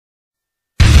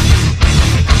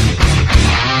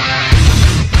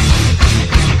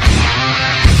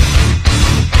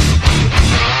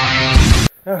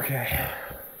Okay.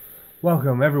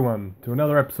 Welcome, everyone, to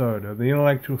another episode of the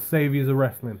Intellectual Saviors of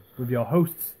Wrestling with your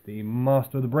hosts, the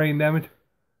Master of the Brain Damage,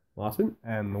 Martin?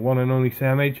 and the one and only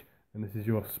Sam H. And this is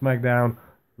your Smackdown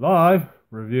live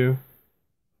review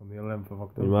on the 11th of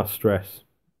October. We must stress,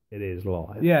 it is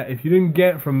live. Yeah, if you didn't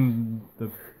get from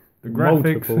the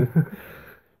graphics...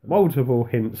 Multiple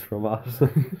hints from us.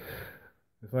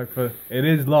 It's like, it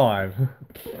is live.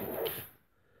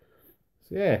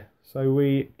 So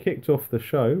we kicked off the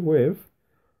show with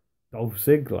Dolph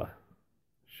Ziggler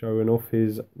showing off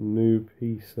his new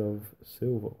piece of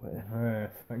silverware.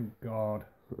 Yes, thank God.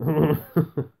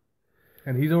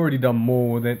 And he's already done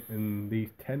more with it in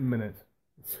these 10 minutes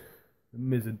than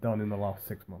Miz had done in the last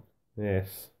 6 months.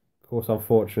 Yes. Of course,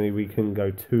 unfortunately, we couldn't go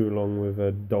too long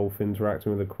with Dolph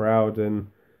interacting with the crowd, and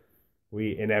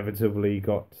we inevitably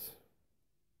got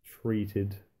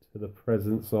treated to the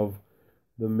presence of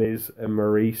The Miz and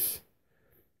Maurice.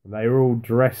 And they were all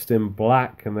dressed in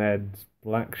black, and they had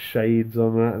black shades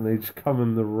on that, and they just come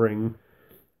in the ring,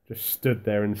 just stood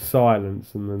there in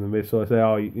silence, and then The Miz sort of said,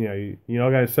 "Oh, you're not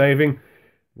going to say anything?"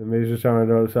 The Miz just trying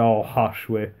to say, "Oh, hush,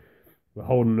 we're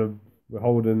holding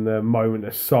the moment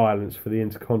of silence for the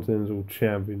Intercontinental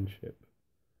Championship."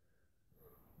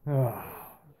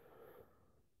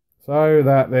 So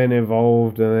that then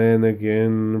evolved, and then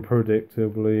again,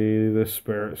 predictably, the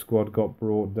Spirit Squad got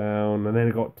brought down, and then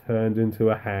it got turned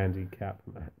into a handicap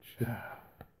match.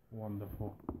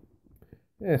 Wonderful.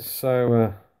 Yes,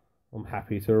 so I'm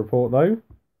happy to report, though,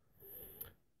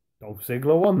 Dolph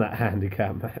Ziggler won that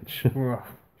handicap match. Well,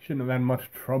 shouldn't have had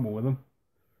much trouble with him.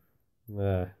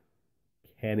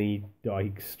 Kenny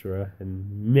Dykstra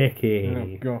and Mickey.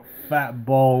 Oh, God. Fat,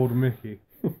 bald Mickey.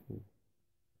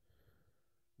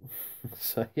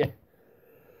 So, yeah.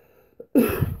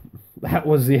 That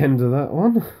was the end of that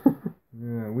one.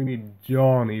 Yeah, we need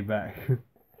Johnny back.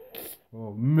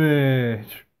 Oh,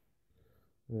 Mitch.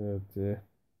 Oh, dear.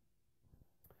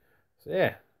 So,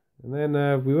 yeah. And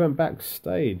then we went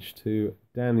backstage to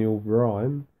Daniel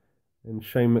Bryan and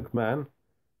Shane McMahon.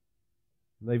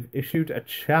 They've issued a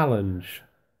challenge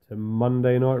to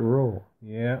Monday Night Raw.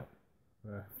 Yeah.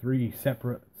 3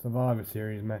 separate Survivor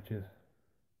Series matches.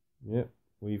 Yep.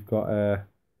 We've got a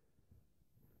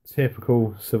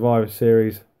typical Survivor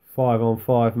Series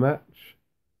 5-on-5 match.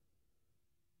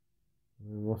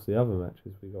 And what's the other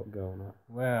matches we got going on?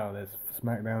 Well, there's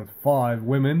SmackDown's 5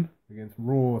 women against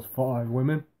Raw's 5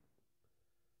 women.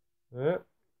 Yep.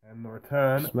 And the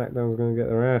return... SmackDown's going to get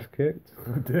their ass kicked.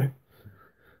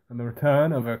 And the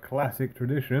return of a classic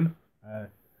tradition.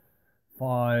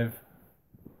 5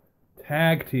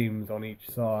 tag teams on each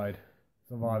side.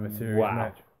 Survivor Series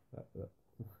match.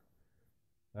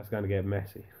 That's going to get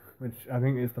messy. Which I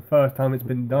think is the first time it's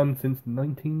been done since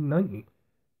 1990.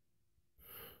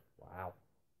 Wow.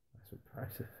 That's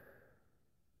impressive.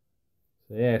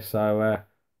 So yeah,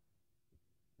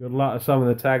 good luck to some of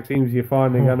the tag teams you're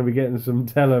finding going to be getting some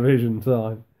television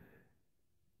time.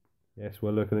 Yes,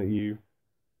 we're looking at you.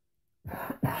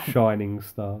 Shining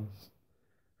Stars.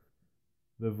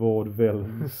 The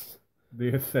Vaudevillains. The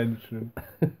Ascension.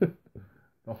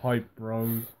 The Hype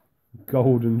Bros.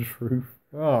 Golden Truth.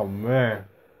 Oh, man.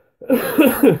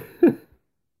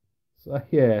 So,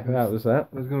 yeah, that was that.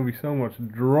 There's going to be so much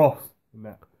dross in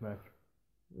that match.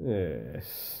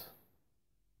 Yes.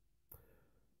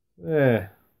 Yeah.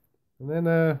 And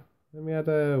then we had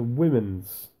a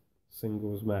women's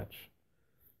singles match.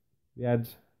 We had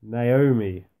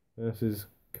Naomi versus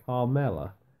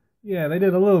Carmella. Yeah, they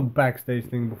did a little backstage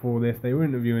thing before this. They were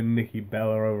interviewing Nikki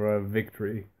Bella over her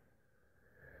victory.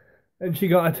 And she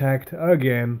got attacked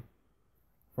again.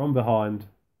 From behind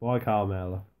by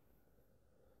Carmella.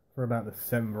 For about the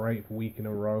 7th or 8th week in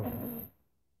a row.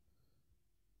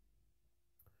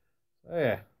 So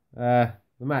yeah,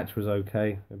 the match was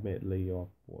okay. Admittedly, I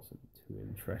wasn't too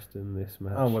interested in this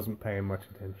match. I wasn't paying much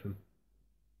attention.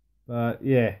 But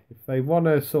yeah, if they want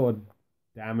to sort of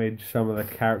damage some of the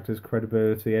characters'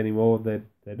 credibility anymore,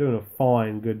 they're doing a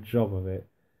fine, good job of it.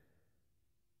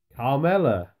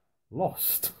 Carmella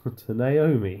lost to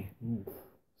Naomi.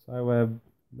 So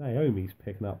Naomi's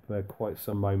picking up quite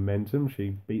some momentum. She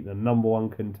beat the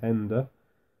 #1 contender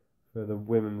for the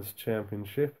Women's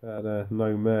Championship at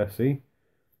No Mercy.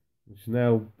 She's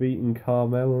now beating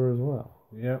Carmella as well.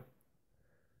 Yep.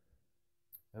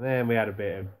 And then we had a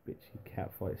bit of bitchy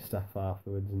catfight stuff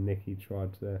afterwards. Nikki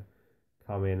tried to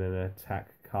come in and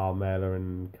attack Carmella,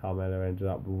 and Carmella ended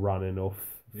up running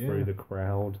off through the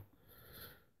crowd.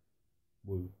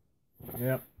 Woo.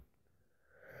 Yep.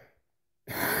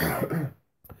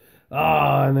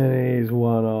 And then here's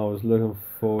one I was looking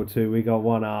forward to. We got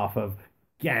one half of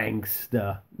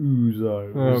Gangster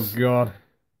Usos. Oh, God.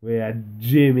 we had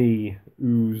Jimmy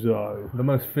Uso The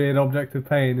most feared object of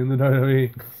pain in the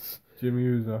WWE. Jimmy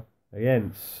Uso.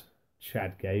 against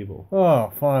Chad Gable.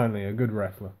 Oh, finally, a good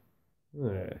wrestler.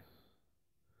 Yeah,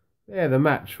 yeah, the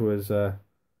match was it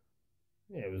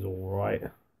was all right.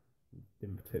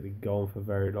 Didn't particularly go on for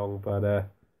very long, but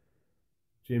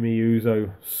Jimmy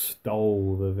Uso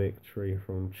stole the victory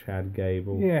from Chad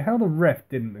Gable. Yeah, how the ref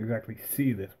didn't exactly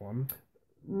see this one.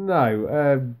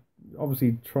 No,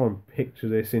 obviously try and picture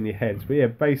this in your heads, but yeah,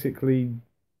 basically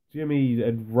Jimmy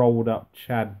had rolled up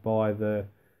Chad by the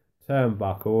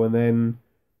turnbuckle, and then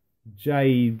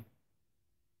Jay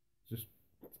just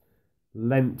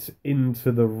leant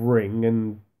into the ring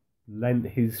and leant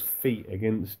his feet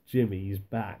against Jimmy's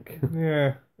back.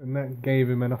 Yeah, and that gave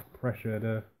him enough pressure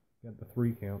to get the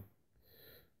 3 count.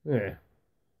 Yeah.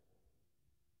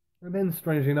 And then,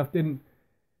 strangely enough, didn't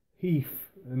Heath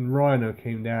and Rhino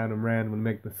came down and ran to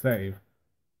make the save?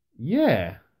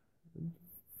 Yeah.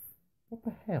 What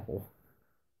the hell?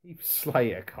 Heath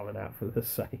Slater coming out for the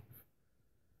save.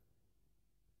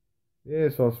 Yeah,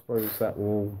 so I suppose that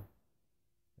will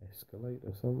escalate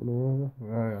or something or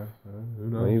other. Who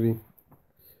knows? Maybe.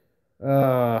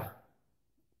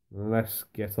 Let's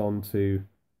get on to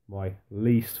my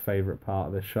least favourite part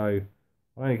of the show.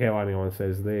 I don't care what anyone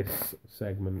says, this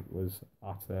segment was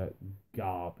utter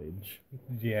garbage.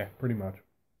 Yeah, pretty much.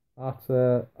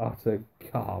 Utter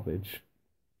garbage.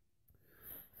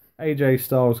 AJ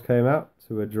Styles came out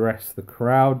to address the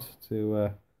crowd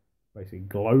to basically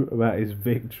gloat about his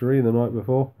victory the night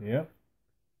before. Yep.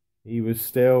 He was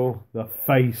still the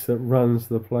face that runs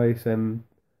the place and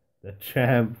the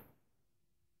champ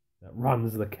that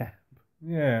runs the camp.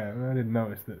 Yeah, I didn't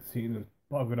notice that Cena's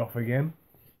buggered off again.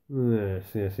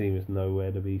 Yes, he was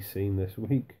nowhere to be seen this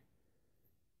week.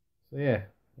 So yeah,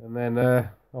 and then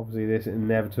obviously this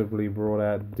inevitably brought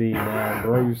out Dean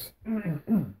Ambrose.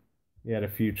 He had a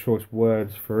few choice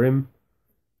words for him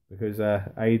because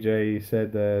AJ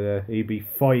said that he'd be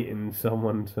fighting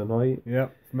someone tonight.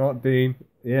 Yep, it's not Dean.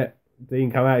 Yeah,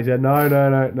 Dean come out. He said, "No,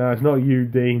 it's not you,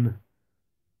 Dean."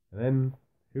 And then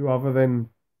who other than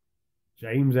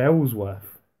James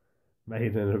Ellsworth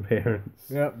made an appearance.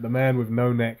 Yep, the man with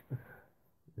no neck.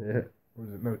 Yeah. Or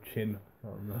is it no chin? I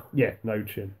don't know. Yeah, no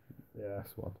chin. Yeah,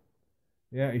 that's one.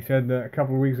 Yeah, he said that a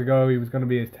couple of weeks ago he was going to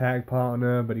be his tag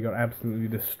partner, but he got absolutely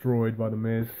destroyed by The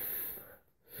Miz.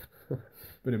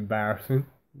 Bit embarrassing.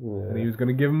 Yeah. And he was going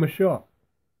to give him a shot.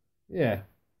 Yeah.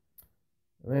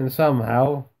 And then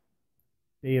somehow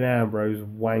Dean Ambrose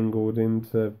wangled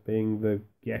into being the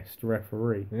guest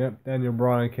referee. Yep, Daniel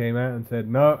Bryan came out and said,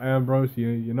 "No, Ambrose,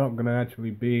 you're not going to actually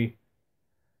be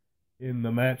in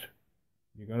the match.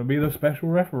 You're going to be the special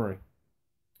referee."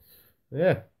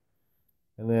 Yeah.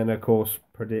 And then, of course,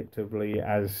 predictably,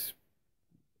 as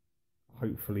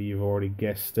hopefully you've already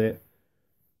guessed it,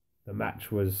 the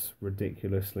match was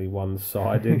ridiculously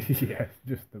one-sided. Yeah,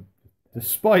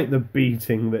 despite the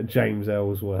beating that James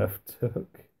Ellsworth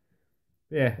took.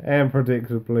 Yeah, and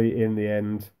predictably, in the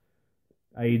end,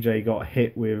 AJ got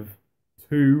hit with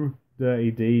 2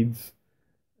 dirty deeds,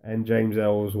 and James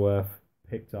Ellsworth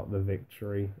picked up the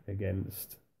victory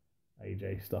against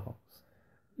AJ Styles.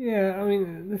 Yeah, I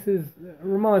mean, it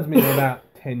reminds me of about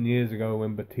 10 years ago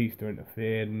when Batista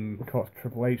interfered and cost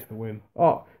Triple H the win.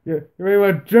 Oh, you mean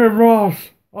when Jim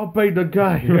Ross? I beat the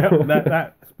game. Yeah,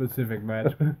 that specific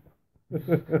match.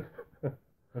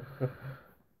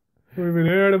 We've been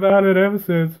hearing about it ever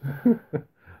since.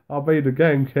 I'll be the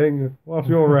game king. What's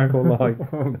your record like?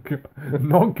 Oh, God.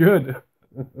 Not good.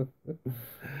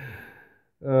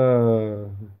 No,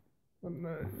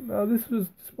 this was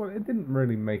it didn't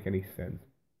really make any sense.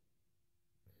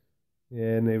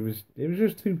 Yeah, and it was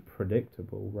just too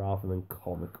predictable rather than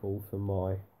comical for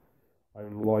my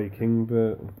own liking.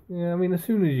 But yeah, I mean, as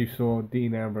soon as you saw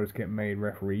Dean Ambrose get made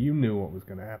referee, you knew what was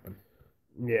going to happen.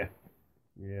 Yeah,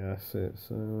 that's it.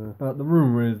 So, but the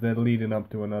rumor is they're leading up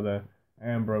to another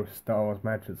Ambrose Styles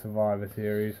match at Survivor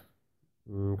Series.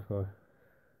 Okay.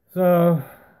 So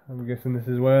I'm guessing this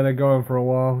is where they're going for a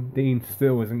while. Dean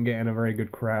still isn't getting a very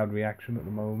good crowd reaction at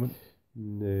the moment.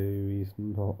 No, he's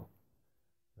not.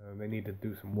 They need to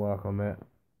do some work on that.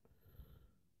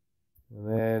 And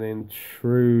then in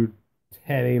true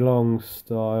Teddy Long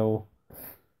style,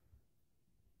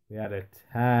 we had a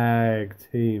tag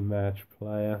team match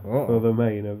player for the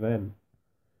main event.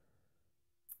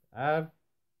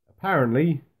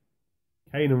 Apparently,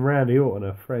 Kane and Randy Orton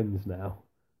are friends now.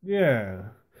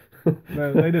 Yeah.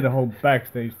 They did a whole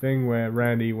backstage thing where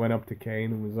Randy went up to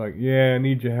Kane and was like, "Yeah, I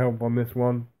need your help on this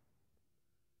one."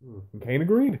 And Kane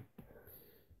agreed.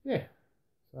 Yeah.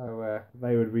 So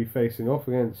they would be facing off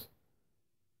against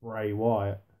Bray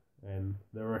Wyatt and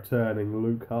the returning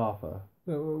Luke Harper.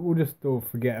 So we'll just all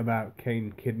forget about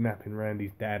Kane kidnapping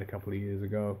Randy's dad a couple of years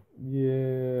ago.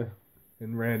 Yeah.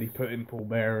 And Randy putting Paul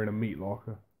Bearer in a meat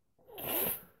locker.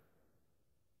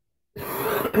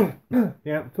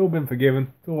 Yeah, it's all been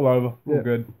forgiven. It's all over. All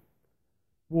good.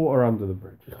 Water under the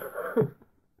bridge.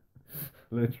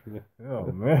 Literally.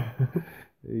 Oh, man.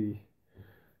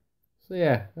 So,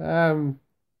 yeah. The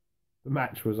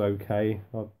match was okay.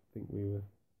 I think we were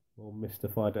more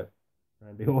mystified at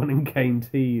Randy Orton and Kane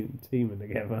teaming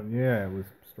together. Yeah, it was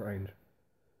strange.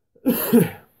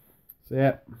 So,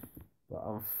 yeah. But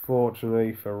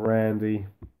unfortunately for Randy,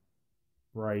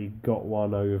 Bray got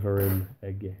one over him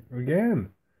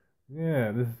again.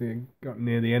 Yeah, got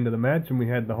near the end of the match and we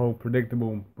had the whole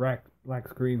predictable black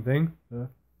screen thing.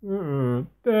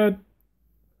 Dead.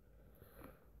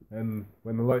 And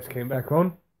when the lights came back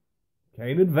on,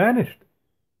 Kane had vanished.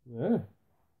 Yeah.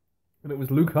 And it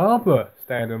was Luke Harper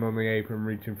standing on the apron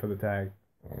reaching for the tag.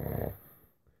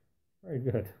 Very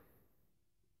good.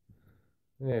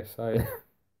 Yeah, so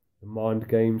the mind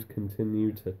games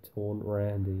continue to taunt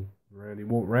Randy. Randy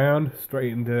walked round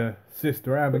straight into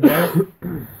Sister Abigail.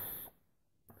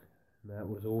 That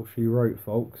was all she wrote,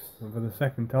 folks. And for the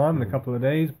second time in a couple of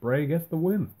days, Bray gets the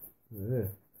win. Yeah.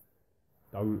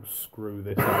 Don't screw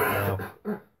this up now.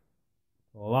 For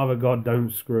the love of God,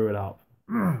 don't screw it up.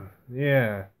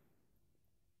 Yeah.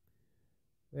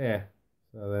 Yeah.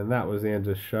 So then that was the end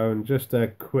of the show. And just a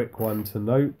quick one to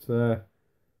note.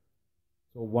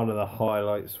 One of the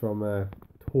highlights from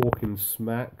Talking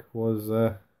Smack was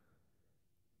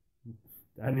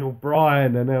Daniel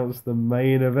Bryan announced the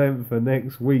main event for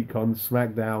next week on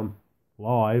Smackdown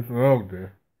Live. Oh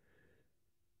dear.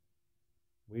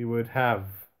 We would have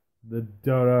the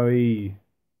WWE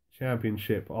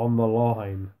Championship on the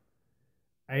line.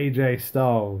 AJ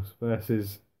Styles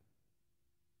versus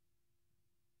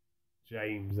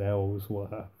James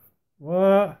Ellsworth.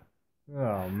 What?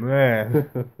 Oh man.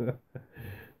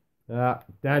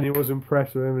 Daniel was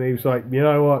impressed with him and he was like, you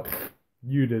know what?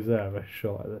 You deserve a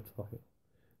shot at the title.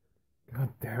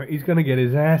 God damn it, he's going to get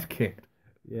his ass kicked.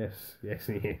 Yes, he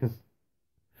is.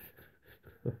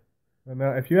 And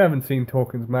now, if you haven't seen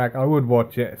Talking Smack, I would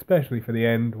watch it, especially for the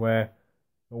end where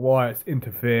the Wyatts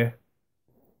interfere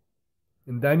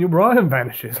and Daniel Bryan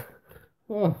vanishes.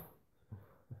 Oh.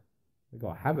 They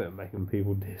got a habit of making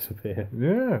people disappear.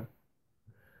 Yeah.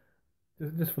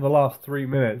 Just for the last 3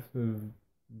 minutes of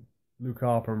Luke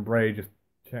Harper and Bray just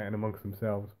chatting amongst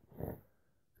themselves.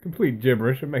 Complete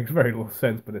gibberish. It makes very little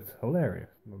sense, but it's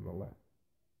hilarious nonetheless.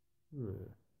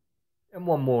 And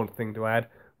one more thing to add.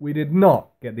 We did not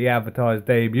get the advertised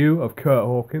debut of Kurt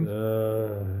Hawkins.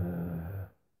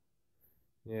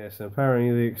 Yes,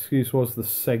 apparently the excuse was the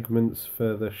segments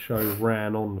for the show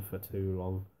ran on for too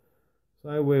long.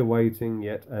 So we're waiting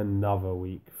yet another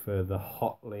week for the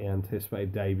hotly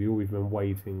anticipated debut we've been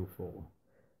waiting for.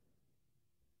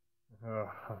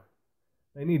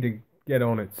 They need to get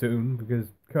on it soon because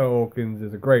Kurt Hawkins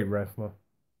is a great wrestler.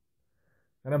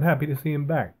 And I'm happy to see him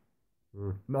back.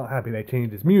 Not happy they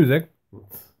changed his music,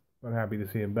 but happy to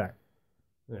see him back.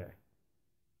 Yeah.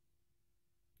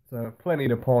 So plenty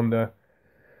to ponder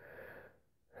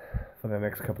for the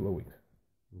next couple of weeks.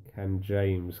 Can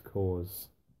James cause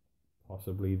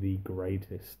possibly the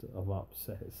greatest of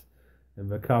upsets and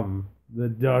become the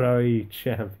WWE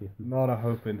champion? Not a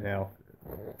hope in hell.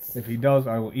 If he does,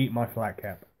 I will eat my flat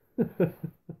cap.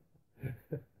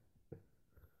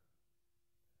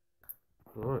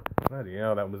 Alright. Bloody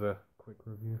hell, that was a quick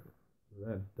review.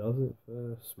 That does it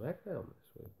for Smackdown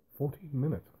this week. 14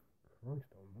 minutes. Christ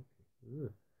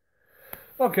almighty.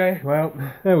 Okay, well,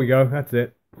 there we go. That's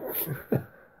it.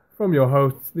 From your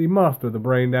hosts, the master of the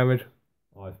brain damage,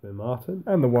 I've been Martin.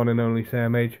 and the one and only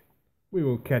Sam H. We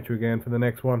will catch you again for the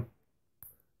next one.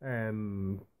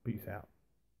 And peace out.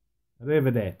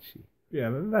 Arrivederci. Yeah,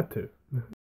 that too.